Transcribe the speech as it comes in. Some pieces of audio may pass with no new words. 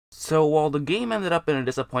So while the game ended up in a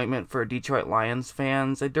disappointment for Detroit Lions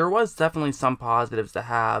fans, there was definitely some positives to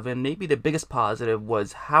have, and maybe the biggest positive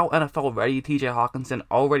was how NFL ready TJ Hockenson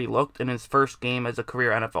already looked in his first game as a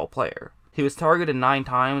career NFL player. He was targeted 9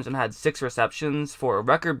 times and had 6 receptions for a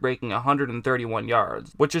record-breaking 131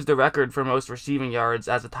 yards, which is the record for most receiving yards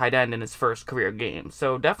as a tight end in his first career game,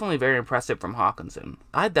 so definitely very impressive from Hockenson.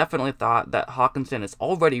 I definitely thought that Hockenson is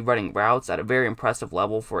already running routes at a very impressive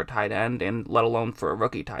level for a tight end, and let alone for a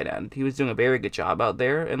rookie tight end. He was doing a very good job out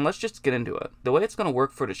there, and let's just get into it. The way it's going to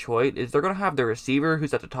work for Detroit is they're going to have the receiver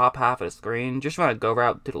who's at the top half of the screen just run a go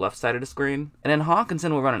route to the left side of the screen, and then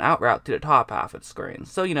Hockenson will run an out route to the top half of the screen.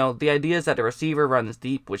 So, the idea is that the receiver runs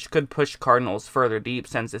deep, which could push Cardinals further deep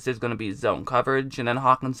since this is going to be zone coverage, and then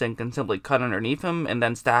Hockenson can simply cut underneath him, and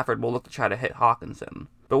then Stafford will look to try to hit Hockenson.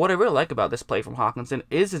 But what I really like about this play from Hockenson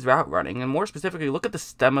is his route running, and more specifically, look at the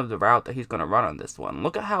stem of the route that he's going to run on this one.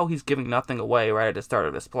 Look at how he's giving nothing away right at the start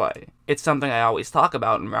of this play. It's something I always talk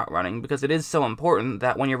about in route running because it is so important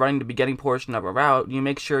that when you're running the beginning portion of a route, you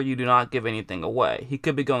make sure you do not give anything away. He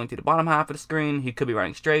could be going to the bottom half of the screen, he could be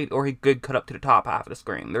running straight, or he could cut up to the top half of the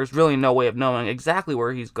screen. There's really no way of knowing exactly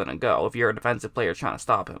where he's going to go if you're a defensive player trying to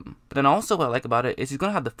stop him. But then also what I like about it is he's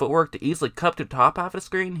going to have the footwork to easily cut up to the top half of the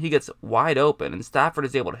screen. He gets wide open, and Stafford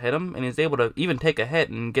is able to hit him, and he's able to even take a hit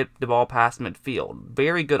and get the ball past midfield.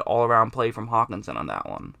 Very good all-around play from Hockenson on that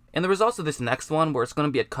one. And the results of this next one, where it's going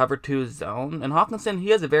to be a cover 2 zone, and Hockenson, he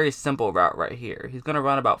has a very simple route right here. He's going to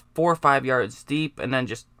run about 4 or 5 yards deep, and then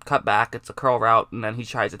just cut back. It's a curl route, and then he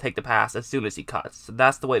tries to take the pass as soon as he cuts. So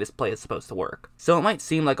that's the way this play is supposed to work. So it might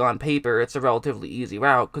seem like on paper it's a relatively easy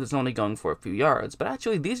route because it's only going for a few yards, but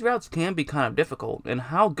actually these routes can be kind of difficult, and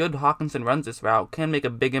how good Hockenson runs this route can make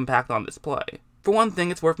a big impact on this play. For one thing,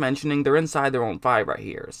 it's worth mentioning they're inside their own 5 right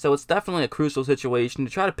here, so it's definitely a crucial situation to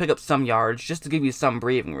try to pick up some yards just to give you some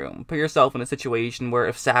breathing room. Put yourself in a situation where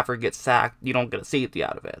if Stafford gets sacked, you don't get a safety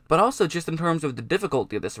out of it. But also, just in terms of the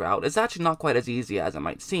difficulty of this route, it's actually not quite as easy as it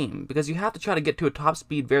might seem, because you have to try to get to a top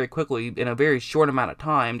speed very quickly in a very short amount of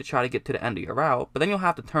time to try to get to the end of your route, but then you'll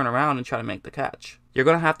have to turn around and try to make the catch. You're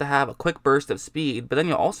going to have a quick burst of speed, but then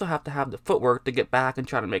you'll also have to have the footwork to get back and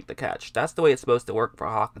try to make the catch. That's the way it's supposed to work for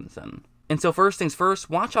Hockenson. And so first things first,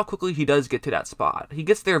 watch how quickly he does get to that spot. He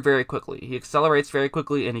gets there very quickly. He accelerates very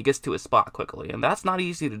quickly, and he gets to his spot quickly. And that's not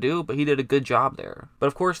easy to do, but he did a good job there. But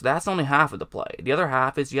of course, that's only half of the play. The other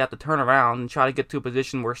half is you have to turn around and try to get to a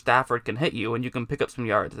position where Stafford can hit you, and you can pick up some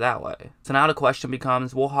yards that way. So now the question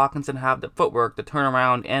becomes, will Hockenson have the footwork to turn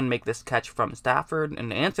around and make this catch from Stafford? And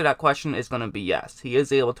the answer to that question is going to be yes. He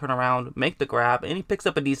is able to turn around, make the grab, and he picks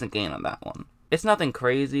up a decent gain on that one. It's nothing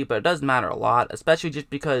crazy, but it does matter a lot, especially just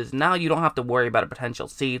because now you don't have to worry about a potential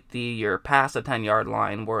safety. You're past the 10-yard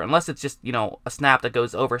line, where unless it's just, a snap that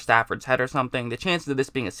goes over Stafford's head or something, the chances of this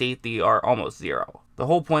being a safety are almost 0. The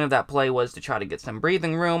whole point of that play was to try to get some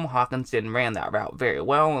breathing room. Hockenson ran that route very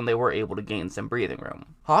well, and they were able to gain some breathing room.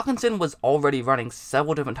 Hockenson was already running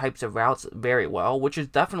several different types of routes very well, which is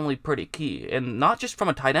definitely pretty key, and not just from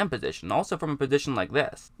a tight end position, also from a position like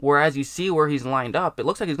this. Whereas you see where he's lined up, it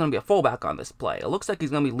looks like he's going to be a fullback on this play. It looks like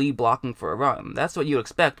he's going to be lead blocking for a run. That's what you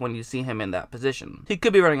expect when you see him in that position. He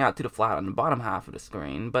could be running out to the flat on the bottom half of the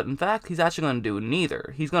screen, but in fact, he's actually going to do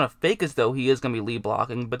neither. He's going to fake as though he is going to be lead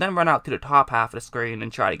blocking, but then run out to the top half of the screen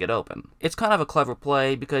and try to get open. It's kind of a clever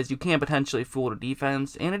play because you can potentially fool the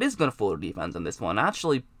defense, and it is going to fool the defense on this one,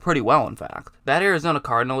 actually pretty well in fact. That Arizona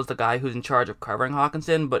Cardinal is the guy who's in charge of covering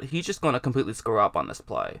Hockenson, but he's just going to completely screw up on this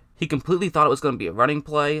play. He completely thought it was going to be a running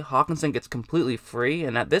play. Hockenson gets completely free,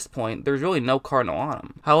 and at this point, there's really no Cardinal on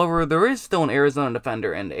him. However, there is still an Arizona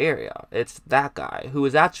defender in the area. It's that guy, who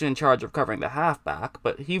is actually in charge of covering the halfback,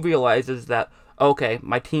 but he realizes that, okay,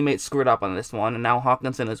 my teammate screwed up on this one, and now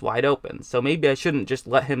Hockenson is wide open, so maybe I shouldn't just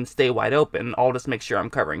let him stay wide open, I'll just make sure I'm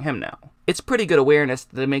covering him now. It's pretty good awareness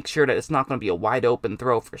to make sure that it's not going to be a wide open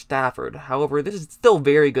throw for Stafford. However, this is still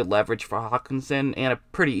very good leverage for Hockenson, and a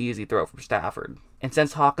pretty easy throw for Stafford. And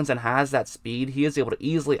since Hockenson has that speed, he is able to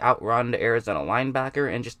easily outrun the Arizona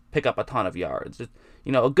linebacker and just pick up a ton of yards.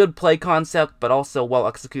 A good play concept, but also well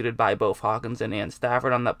executed by both Hockenson and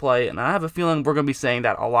Stafford on that play, and I have a feeling we're going to be saying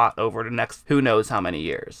that a lot over the next who knows how many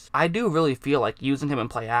years. I do really feel like using him in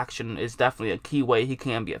play action is definitely a key way he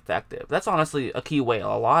can be effective. That's honestly a key way a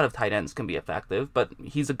lot of tight ends can be effective, but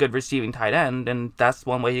he's a good receiving tight end, and that's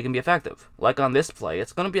one way he can be effective. Like on this play,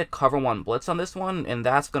 it's going to be a cover 1 blitz on this one, and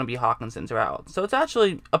that's going to be Hockenson's route. So it's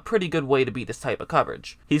actually a pretty good way to beat this type of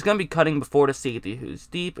coverage. He's going to be cutting before the safety who's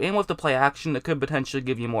deep, and with the play action, it could potentially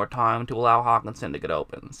give you more time to allow Hockenson to get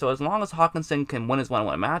open. So as long as Hockenson can win his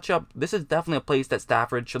one-on-one matchup, this is definitely a place that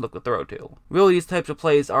Stafford should look to throw to. Really, these types of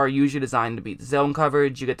plays are usually designed to beat zone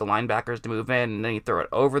coverage. You get the linebackers to move in, and then you throw it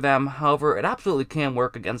over them. However, it absolutely can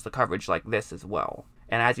work against the coverage like this as well.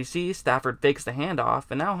 And as you see, Stafford fakes the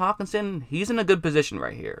handoff, and now Hockenson, he's in a good position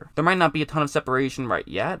right here. There might not be a ton of separation right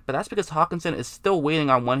yet, but that's because Hockenson is still waiting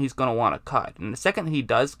on when he's going to want to cut. And the second he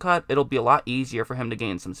does cut, it'll be a lot easier for him to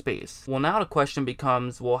gain some space. Well, now the question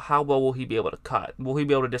becomes, well, how well will he be able to cut? Will he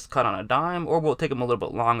be able to just cut on a dime, or will it take him a little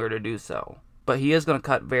bit longer to do so? But he is going to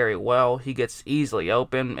cut very well. He gets easily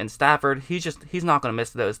open, and Stafford, he's not going to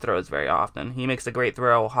miss those throws very often. He makes a great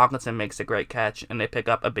throw, Hockenson makes a great catch, and they pick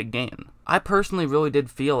up a big gain. I personally really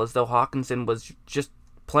did feel as though Hockenson was just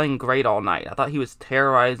playing great all night. I thought he was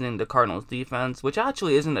terrorizing the Cardinals defense, which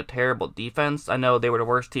actually isn't a terrible defense. I know they were the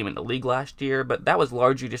worst team in the league last year, but that was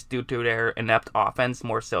largely just due to their inept offense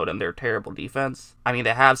more so than their terrible defense. I mean,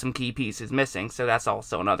 they have some key pieces missing, so that's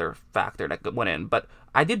also another factor that went in, but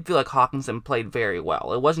I did feel like Hockenson played very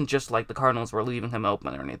well. It wasn't just like the Cardinals were leaving him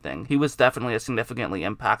open or anything. He was definitely a significantly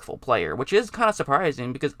impactful player, which is kind of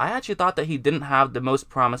surprising because I actually thought that he didn't have the most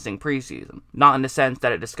promising preseason. Not in the sense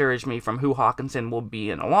that it discouraged me from who Hockenson will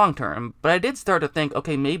be in the long term, but I did start to think,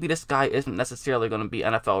 okay, maybe this guy isn't necessarily going to be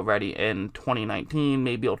NFL ready in 2019.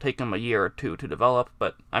 Maybe it'll take him a year or two to develop,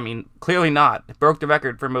 but I mean, clearly not. It broke the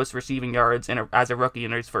record for most receiving yards as a rookie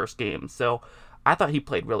in his first game, so I thought he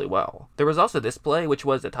played really well. There was also this play, which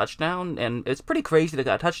was a touchdown, and it's pretty crazy to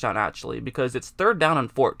get a touchdown, actually, because it's 3rd down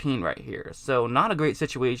and 14 right here. So not a great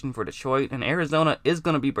situation for Detroit, and Arizona is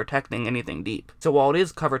going to be protecting anything deep. So while it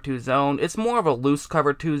is cover 2 zone, it's more of a loose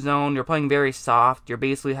cover 2 zone. You're playing very soft. You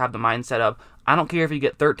basically have the mindset of, I don't care if you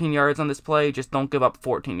get 13 yards on this play, just don't give up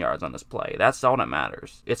 14 yards on this play. That's all that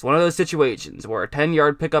matters. It's one of those situations where a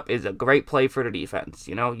 10-yard pickup is a great play for the defense.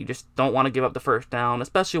 You know, you just don't want to give up the first down,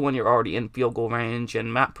 especially when you're already in field goal range,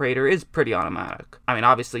 and Matt Prater is pretty automatic. I mean,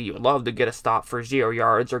 obviously, you would love to get a stop for 0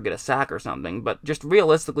 yards or get a sack or something, but just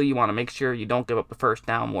realistically, you want to make sure you don't give up the first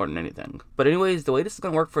down more than anything. But anyways, the way this is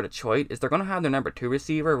going to work for Detroit is they're going to have their number 2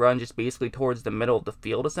 receiver run just basically towards the middle of the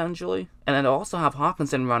field, essentially, and then they'll also have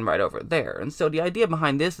Hockenson run right over there. And so the idea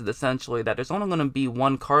behind this is essentially that there's only going to be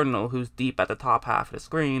one Cardinal who's deep at the top half of the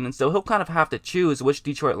screen, and so he'll kind of have to choose which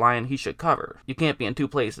Detroit Lion he should cover. You can't be in 2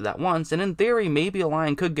 places at once, and in theory, maybe a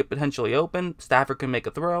Lion could get potentially open, Stafford can make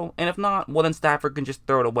a throw, and if not, well then Stafford can just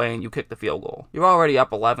throw it away and you kick the field goal. You're already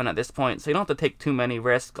up 11 at this point, so you don't have to take too many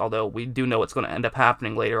risks, although we do know what's going to end up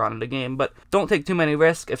happening later on in the game, but don't take too many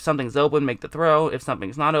risks. If something's open, make the throw. If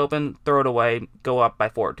something's not open, throw it away, go up by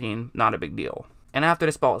 14, not a big deal. And after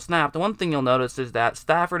this ball is snapped, the one thing you'll notice is that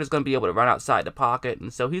Stafford is going to be able to run outside the pocket,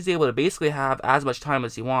 and so he's able to basically have as much time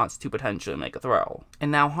as he wants to potentially make a throw.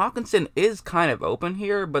 And now Hockenson is kind of open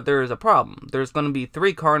here, but there's a problem. There's going to be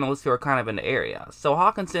 3 Cardinals who are kind of in the area. So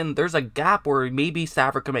Hockenson, there's a gap where maybe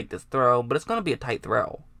Stafford can make this throw, but it's going to be a tight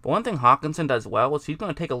throw. But one thing Hockenson does well is he's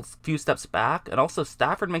going to take a few steps back, and also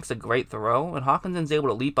Stafford makes a great throw, and Hockenson's able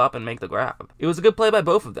to leap up and make the grab. It was a good play by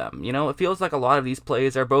both of them. You know, it feels like a lot of these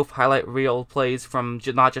plays are both highlight reel plays from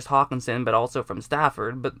not just Hockenson, but also from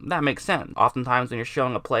Stafford, but that makes sense. Oftentimes when you're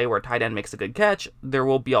showing a play where a tight end makes a good catch, there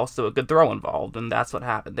will be also a good throw involved, and that's what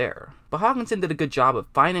happened there. But Hockenson did a good job of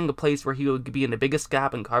finding a place where he would be in the biggest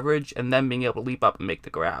gap in coverage, and then being able to leap up and make the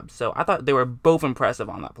grab. So I thought they were both impressive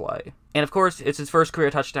on that play. And of course, it's his first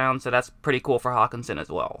career touchdown, so that's pretty cool for Hockenson as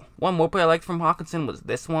well. One more play I liked from Hockenson was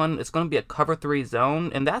this one. It's going to be a cover 3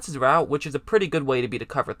 zone, and that's his route, which is a pretty good way to beat a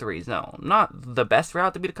cover 3 zone. Not the best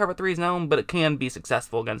route to beat a cover 3 zone, but it can be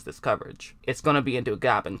successful against this coverage. It's going to be into a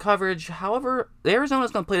gap in coverage. However,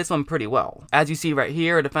 Arizona's going to play this one pretty well. As you see right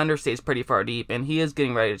here, a defender stays pretty far deep, and he is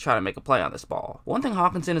getting ready to try to make a play on this ball. One thing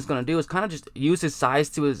Hockenson is going to do is kind of just use his size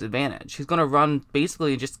to his advantage. He's going to run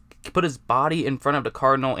basically just put his body in front of the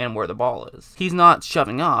Cardinal and where the ball is. He's not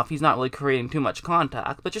shoving off, he's not really creating too much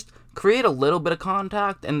contact, but just create a little bit of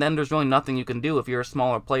contact, and then there's really nothing you can do if you're a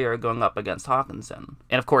smaller player going up against Hockenson.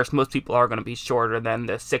 And of course, most people are going to be shorter than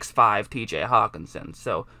the 6'5" TJ Hockenson,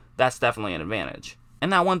 so that's definitely an advantage.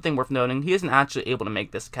 And now one thing worth noting, he isn't actually able to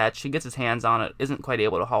make this catch. He gets his hands on it, isn't quite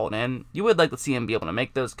able to haul it in. You would like to see him be able to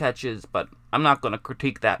make those catches, but I'm not going to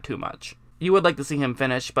critique that too much. You would like to see him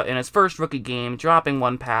finish, but in his first rookie game, dropping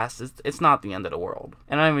one pass, it's not the end of the world.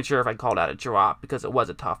 And I'm not even sure if I'd call that a drop, because it was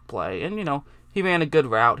a tough play. And, you know, he ran a good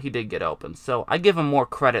route, he did get open. So I give him more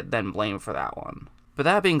credit than blame for that one. But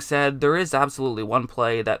that being said, there is absolutely one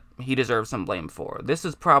play that he deserves some blame for. This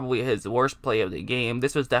is probably his worst play of the game.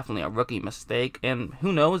 This was definitely a rookie mistake, and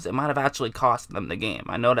who knows, it might have actually cost them the game.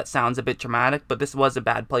 I know that sounds a bit dramatic, but this was a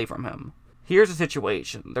bad play from him. Here's the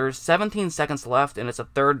situation. There's 17 seconds left, and it's a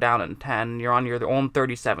 3rd down and 10. You're on your own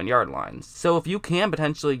 37-yard line. So if you can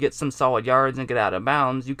potentially get some solid yards and get out of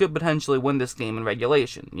bounds, you could potentially win this game in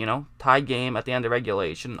regulation. You know, tied game at the end of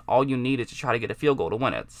regulation. All you need is to try to get a field goal to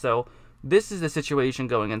win it. So this is the situation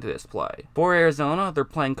going into this play. For Arizona, they're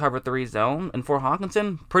playing cover 3 zone, and for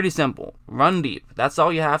Hockenson, pretty simple. Run deep. That's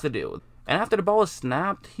all you have to do. And after the ball is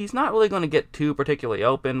snapped, he's not really going to get too particularly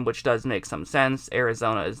open, which does make some sense.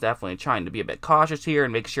 Arizona is definitely trying to be a bit cautious here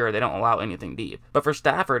and make sure they don't allow anything deep. But for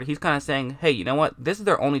Stafford, he's kind of saying, hey, you know what? This is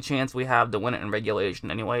their only chance we have to win it in regulation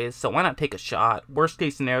anyways, so why not take a shot? Worst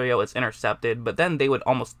case scenario, it's intercepted, but then they would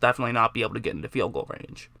almost definitely not be able to get into field goal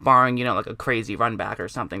range. Barring, you know, like a crazy run back or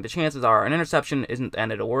something, the chances are an interception isn't the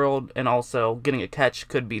end of the world, and also getting a catch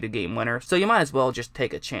could be the game winner, so you might as well just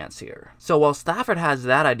take a chance here. So while Stafford has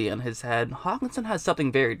that idea in his head, Hockenson has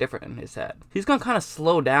something very different in his head. He's going to kind of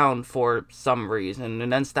slow down for some reason,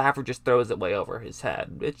 and then Stafford just throws it way over his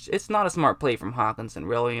head. It's not a smart play from Hockenson,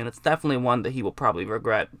 really, and it's definitely one that he will probably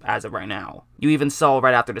regret as of right now. You even saw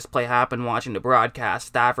right after this play happened, watching the broadcast,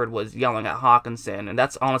 Stafford was yelling at Hockenson, and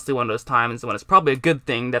that's honestly one of those times when it's probably a good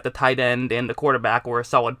thing that the tight end and the quarterback were a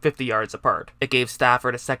solid 50 yards apart. It gave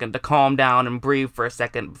Stafford a second to calm down and breathe for a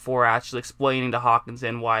second before actually explaining to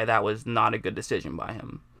Hockenson why that was not a good decision by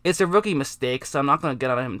him. It's a rookie mistake, so I'm not going to get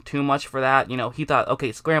on him too much for that. You know, he thought,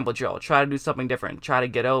 okay, scramble drill, try to do something different, try to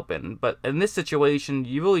get open. But in this situation,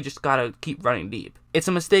 you really just got to keep running deep. It's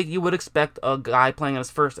a mistake you would expect a guy playing his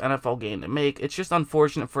first NFL game to make. It's just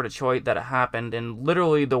unfortunate for Detroit that it happened in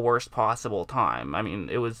literally the worst possible time. I mean,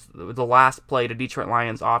 it was the last play the Detroit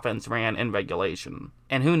Lions offense ran in regulation.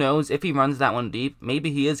 And who knows, if he runs that one deep,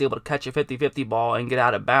 maybe he is able to catch a 50-50 ball and get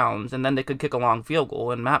out of bounds, and then they could kick a long field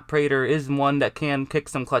goal, and Matt Prater is one that can kick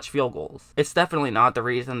some clutch field goals. It's definitely not the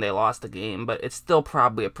reason they lost the game, but it's still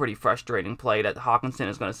probably a pretty frustrating play that Hockenson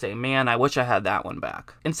is going to say, man, I wish I had that one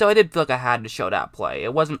back. And so I did feel like I had to show that play.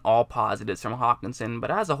 It wasn't all positives from Hockenson,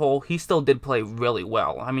 but as a whole, he still did play really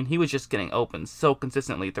well. I mean, he was just getting open so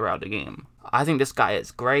consistently throughout the game. I think this guy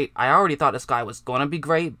is great. I already thought this guy was going to be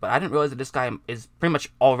great, but I didn't realize that this guy is pretty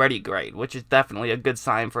much already great, which is definitely a good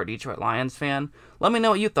sign for a Detroit Lions fan. Let me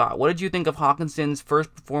know what you thought. What did you think of Hockenson's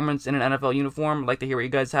first performance in an NFL uniform? I'd like to hear what you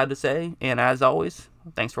guys had to say. And as always,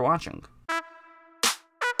 thanks for watching.